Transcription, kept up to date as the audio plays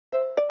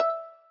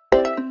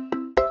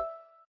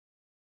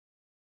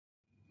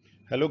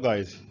Hello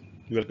guys,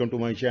 welcome to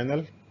my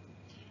channel.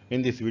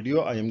 In this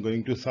video I am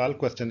going to solve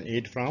question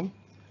 8 from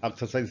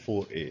exercise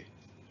 4a,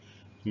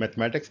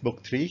 Mathematics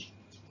book 3,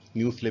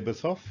 new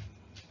syllabus of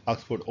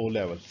Oxford O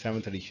level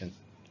 7th edition.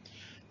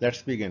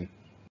 Let's begin.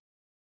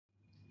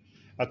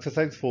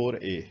 Exercise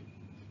 4a,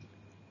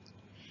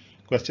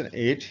 question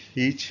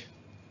 8,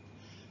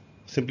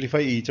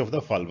 simplify each of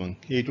the following.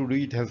 A to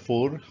D, it has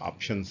 4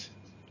 options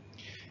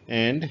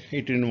and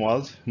it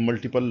involves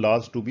multiple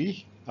laws to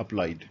be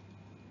applied.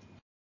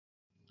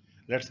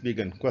 Let's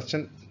begin.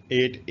 Question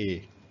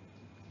 8a.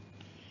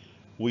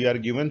 We are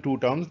given two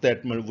terms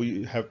that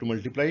we have to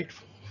multiply it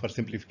for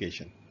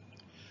simplification.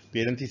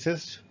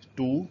 Parenthesis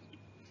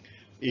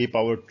 2a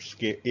power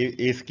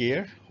a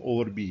square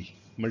over b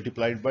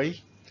multiplied by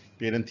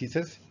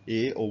parenthesis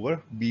a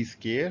over b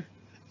square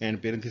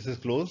and parenthesis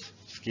close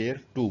square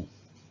 2.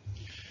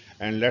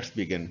 And let's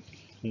begin.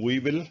 We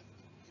will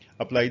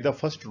apply the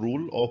first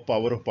rule of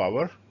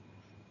power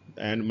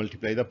and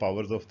multiply the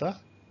powers of the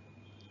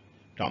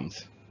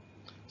terms.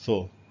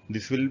 So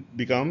this will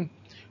become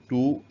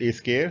 2a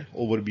square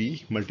over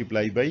b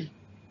multiplied by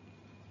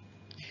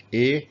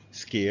a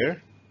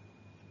square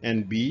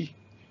and b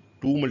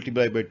 2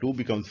 multiplied by 2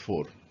 becomes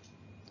 4.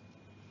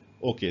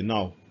 Okay,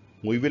 now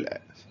we will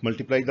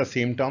multiply the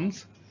same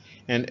terms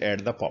and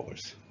add the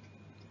powers.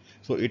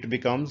 So it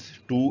becomes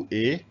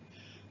 2a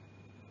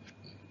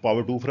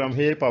power 2 from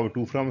here, power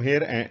 2 from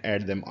here, and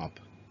add them up.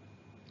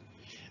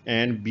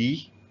 And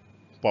b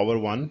power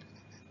 1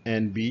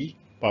 and b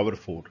power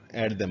 4,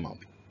 add them up.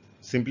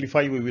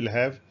 Simplify, we will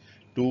have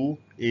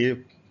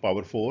 2a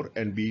power 4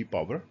 and b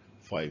power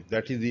 5.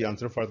 That is the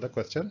answer for the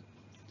question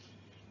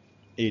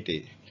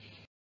 8a.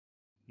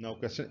 Now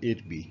question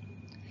 8b.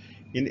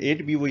 In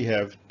 8b we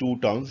have two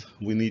terms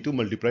we need to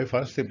multiply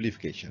for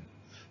simplification.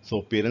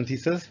 So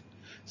parenthesis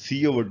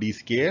c over d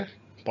square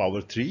power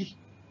 3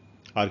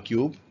 r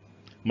cube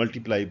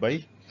multiplied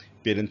by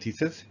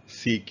parenthesis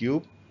c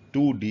cube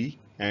 2d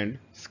and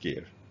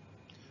square.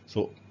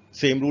 So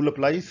same rule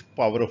applies,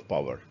 power of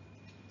power.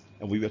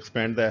 And we will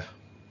expand the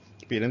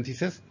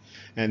parenthesis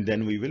and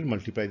then we will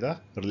multiply the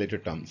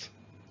related terms.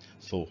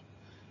 So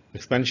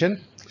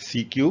expansion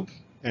c cube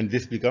and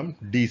this become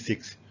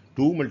d6.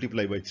 2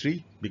 multiplied by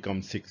 3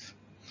 becomes 6.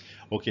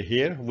 Okay,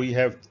 here we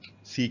have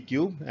c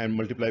cube and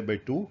multiplied by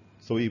 2,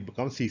 so it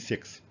becomes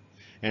c6.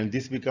 And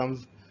this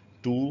becomes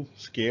 2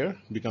 square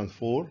becomes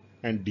 4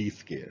 and d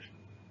square.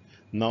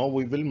 Now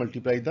we will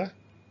multiply the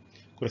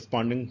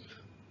corresponding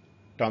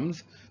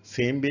terms.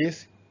 Same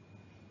base,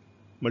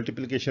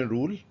 multiplication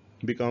rule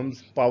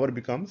becomes, power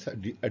becomes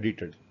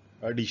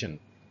addition.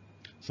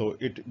 So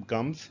it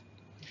becomes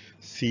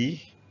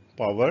c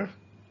power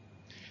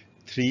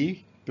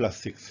 3 plus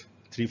 6.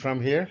 3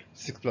 from here,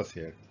 6 plus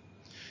here.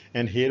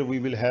 And here we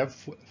will have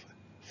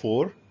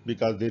 4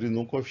 because there is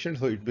no coefficient,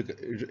 so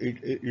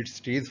it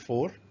stays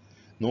 4.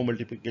 No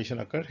multiplication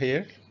occur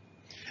here.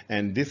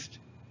 And this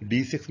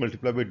d6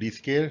 multiplied by d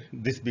square,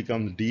 this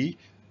becomes d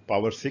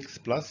power 6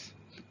 plus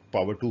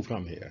power 2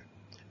 from here.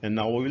 And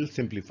now we will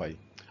simplify.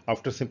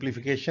 After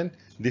simplification,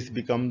 this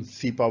becomes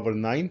c power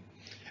 9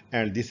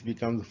 and this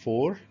becomes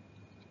 4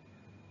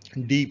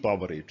 d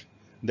power 8.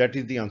 That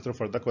is the answer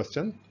for the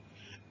question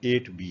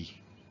 8b.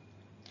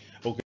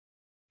 Okay,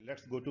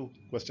 let's go to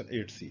question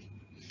 8c.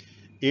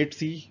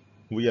 8c,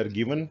 we are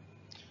given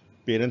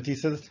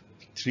parenthesis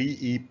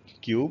 3e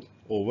cube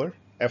over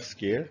f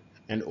square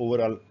and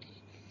overall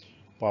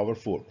power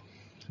 4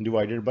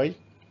 divided by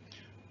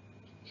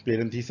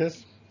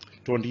parenthesis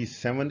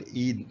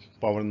 27e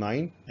power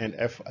 9 and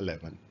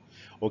f11.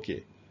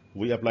 Okay,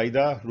 we apply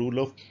the rule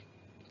of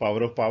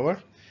power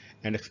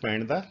and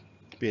expand the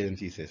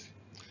parenthesis.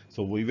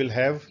 So we will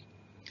have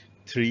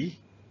 3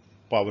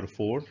 power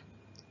 4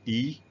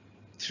 e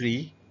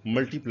 3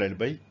 multiplied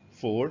by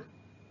 4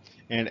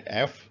 and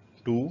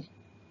f2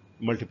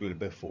 multiplied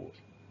by 4.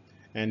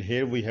 And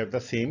here we have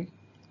the same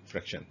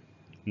fraction.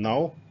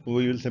 Now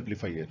we will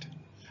simplify it.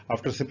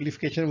 After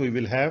simplification, we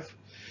will have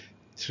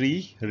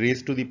 3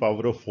 raised to the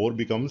power of 4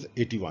 becomes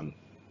 81.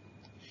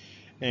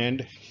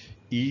 And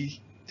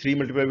e3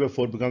 multiplied by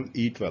 4 becomes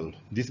e12.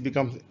 This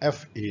becomes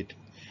f8.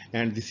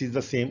 And this is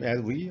the same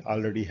as we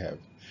already have.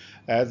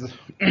 As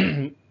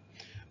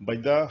by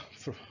the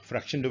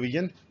fraction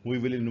division, we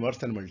will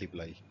inverse and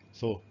multiply.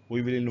 So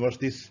we will inverse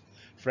this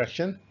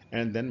fraction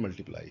and then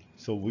multiply.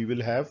 So we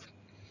will have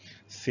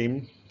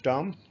same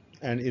term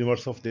and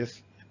inverse of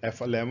this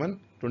f11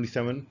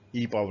 27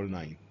 e power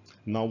 9.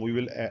 Now we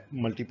will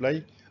multiply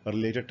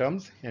related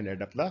terms and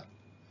add up the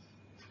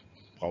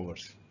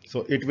powers.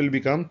 So it will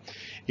become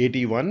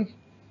 81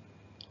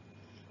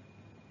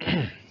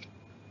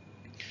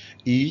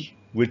 e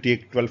will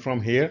take 12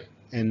 from here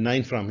and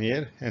 9 from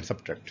here and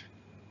subtract,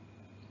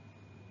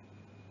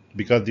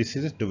 because this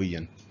is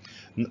division.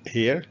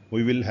 Here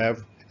we will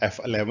have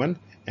f11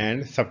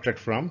 and subtract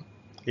from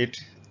it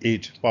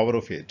 8 power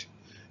of 8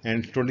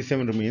 and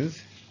 27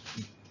 remains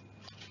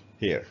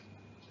here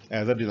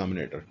as a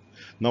denominator.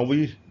 Now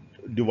we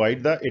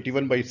divide the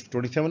 81 by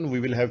 27, we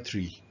will have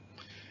 3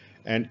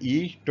 and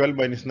e12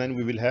 minus 9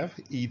 we will have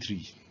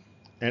e3.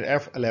 and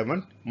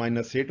F11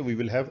 minus 8 we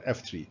will have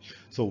F3.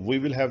 So we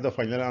will have the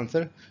final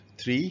answer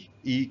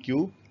 3E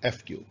cube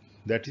F cube.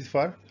 That is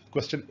for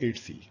question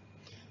 8C.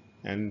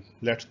 And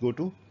let's go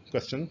to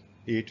question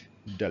 8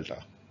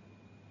 delta.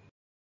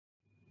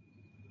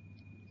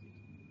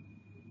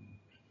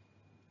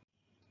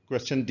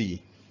 Question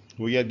D.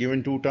 We are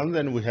given two terms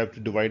and we have to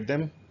divide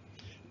them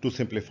to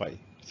simplify.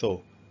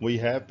 So we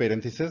have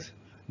parenthesis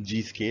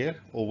g square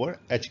over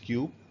h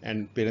cube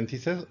and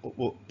parenthesis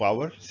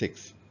power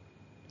 6.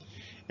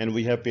 And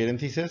we have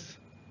parenthesis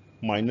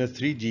minus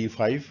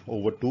 3g5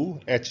 over 2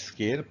 h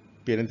square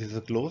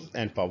parenthesis close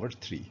and power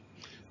 3.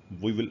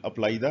 We will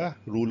apply the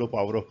rule of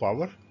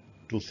power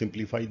to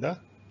simplify the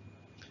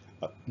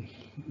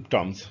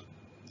terms.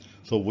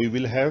 So we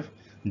will have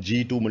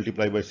g2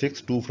 multiplied by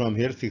 6, 2 from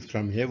here, 6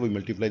 from here, we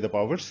multiply the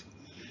powers,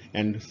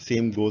 and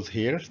same goes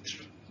here,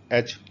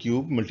 h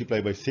cube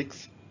multiplied by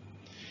 6,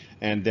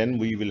 and then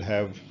we will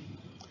have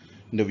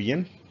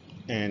division,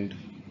 and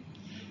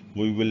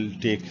we will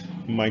take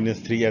minus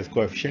 3 as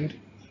coefficient,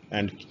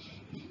 and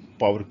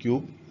power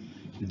cube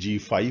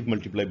g5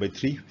 multiplied by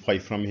 3,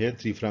 5 from here,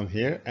 3 from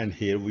here, and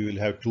here we will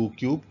have 2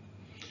 cube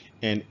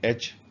and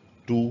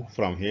h2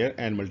 from here,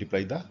 and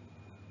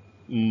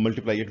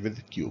multiply it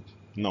with cube.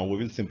 Now we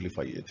will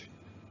simplify it.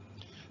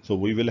 So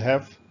we will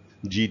have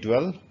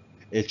g12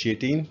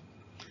 h18,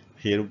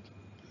 here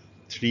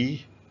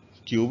 3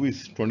 cube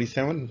is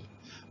 27,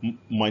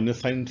 minus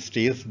sign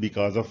stays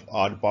because of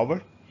odd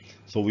power,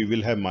 so we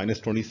will have minus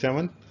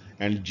 27,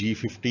 and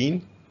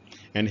g15,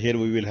 and here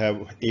we will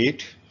have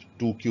 8,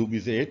 2 cube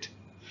is 8,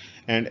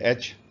 and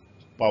h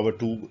power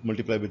 2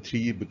 multiplied by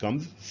 3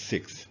 becomes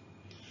 6.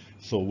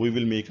 So we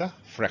will make a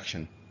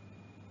fraction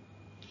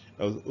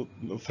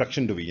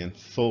division.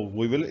 So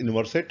we will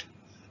inverse it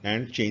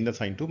and change the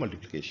sign to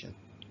multiplication.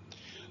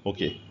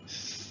 Okay,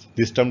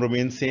 this term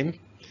remains same,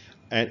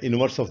 and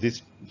inverse of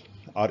this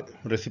or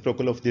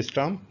reciprocal of this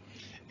term,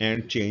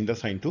 and change the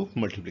sign to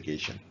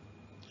multiplication.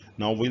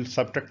 Now we'll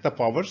subtract the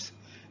powers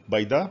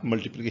by the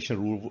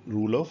multiplication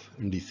rule of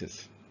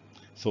indices.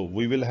 So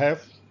we will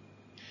have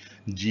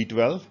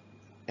g12,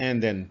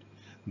 and then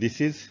this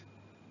is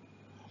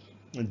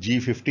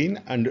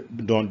g15, and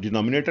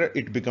denominator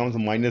it becomes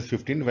minus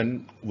 15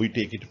 when we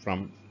take it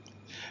from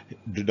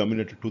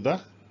denominator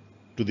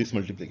to this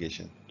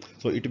multiplication.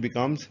 So it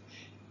becomes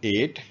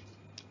 8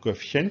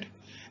 coefficient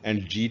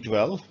and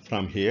g12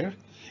 from here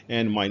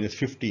and minus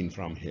 15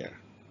 from here.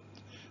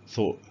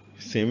 So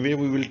same way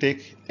we will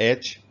take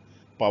h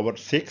power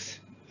 6,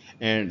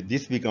 and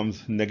this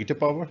becomes negative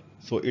power,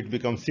 so it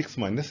becomes 6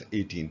 minus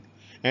 18,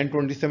 and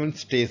 27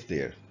 stays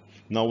there.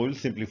 Now we will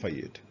simplify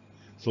it.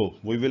 So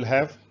we will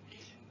have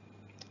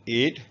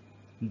 8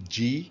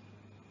 g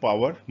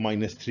power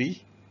minus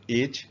 3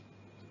 h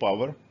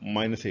power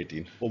minus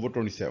 18 over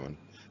 27.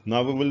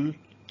 Now we will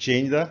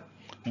change the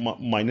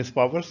minus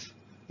powers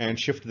and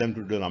shift them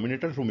to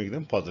denominator to make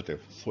them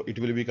positive. So it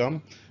will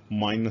become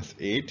minus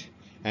 8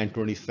 and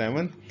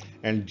 27,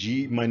 and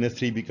g minus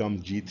 3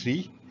 becomes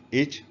g3,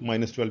 h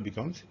minus 12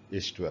 becomes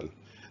h12.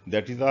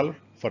 That is all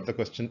for the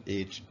question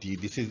 8D.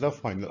 This is the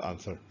final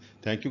answer.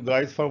 Thank you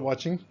guys for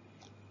watching.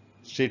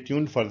 Stay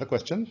tuned for the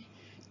question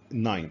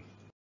 9.